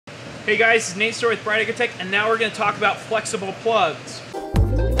Hey guys, it's Nate Story with Bright Agrotech, and now we're going to talk about flexible plugs.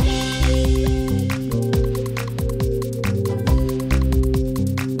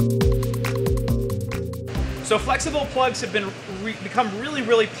 So flexible plugs have become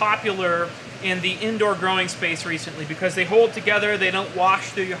really popular in the indoor growing space recently because they hold together, they don't wash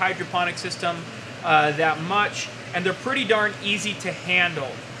through your hydroponic system that much, and they're pretty darn easy to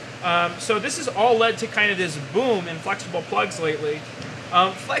handle. So this has all led to kind of this boom in flexible plugs lately.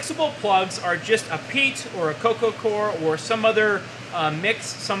 Flexible plugs are just a peat or a cocoa core or some other mix.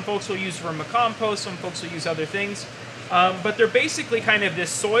 Some folks will use vermicompost, some folks will use other things. But they're basically kind of this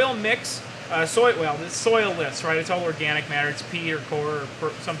soil mix, this soilless, right? It's all organic matter, it's peat or core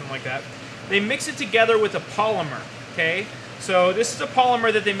or something like that. They mix it together with a polymer, okay? So this is a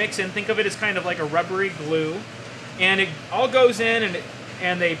polymer that they mix in. Think of it as kind of like a rubbery glue. And it all goes in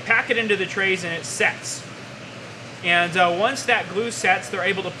and they pack it into the trays and it sets. And once that glue sets, they're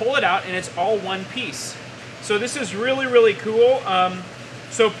able to pull it out and it's all one piece. So this is really cool.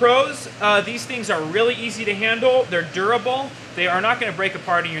 So pros, these things are really easy to handle. They're durable. They are not going to break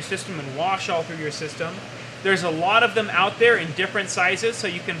apart in your system and wash all through your system. There's a lot of them out there in different sizes, so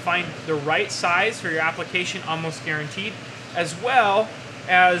you can find the right size for your application almost guaranteed, as well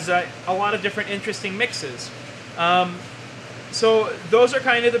as a lot of different interesting mixes. So those are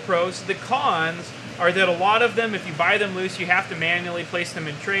kind of the pros. The cons are that a lot of them, if you buy them loose, you have to manually place them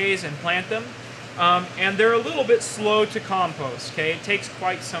in trays and plant them. And they're a little bit slow to compost, okay? It takes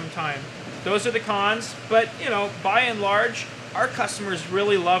quite some time. Those are the cons, but you know, by and large, our customers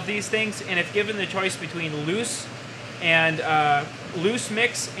really love these things, and if given the choice between loose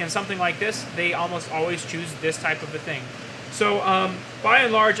mix and something like this, they almost always choose this type of a thing. So by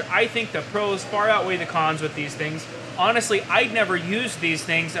and large, I think the pros far outweigh the cons with these things. Honestly, I'd never used these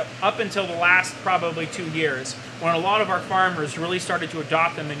things up until the last probably 2 years, when a lot of our farmers really started to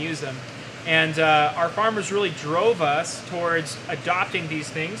adopt them and use them. And our farmers really drove us towards adopting these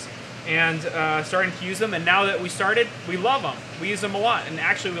things and starting to use them. And now that we started, we love them. We use them a lot. And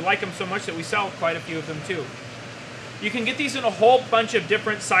actually, we like them so much that we sell quite a few of them too. You can get these in a whole bunch of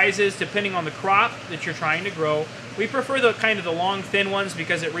different sizes depending on the crop that you're trying to grow. We prefer the kind of the long, thin ones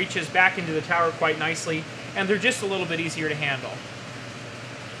because it reaches back into the tower quite nicely, and they're just a little bit easier to handle.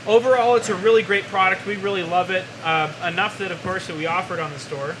 Overall, it's a really great product. We really love it. Enough that, of course, that we offer it on the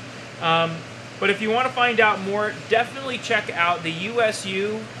store. But if you want to find out more, definitely check out the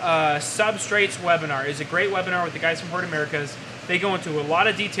USU Substrates webinar. It's a great webinar with the guys from Port Americas. They go into a lot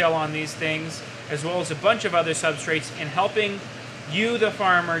of detail on these things, as well as a bunch of other substrates, in helping you, the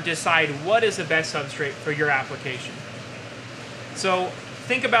farmer, decide what is the best substrate for your application. So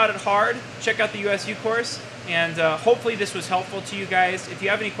think about it hard. Check out the USU course, and hopefully this was helpful to you guys. If you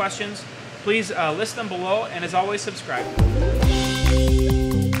have any questions, please list them below, and as always, subscribe.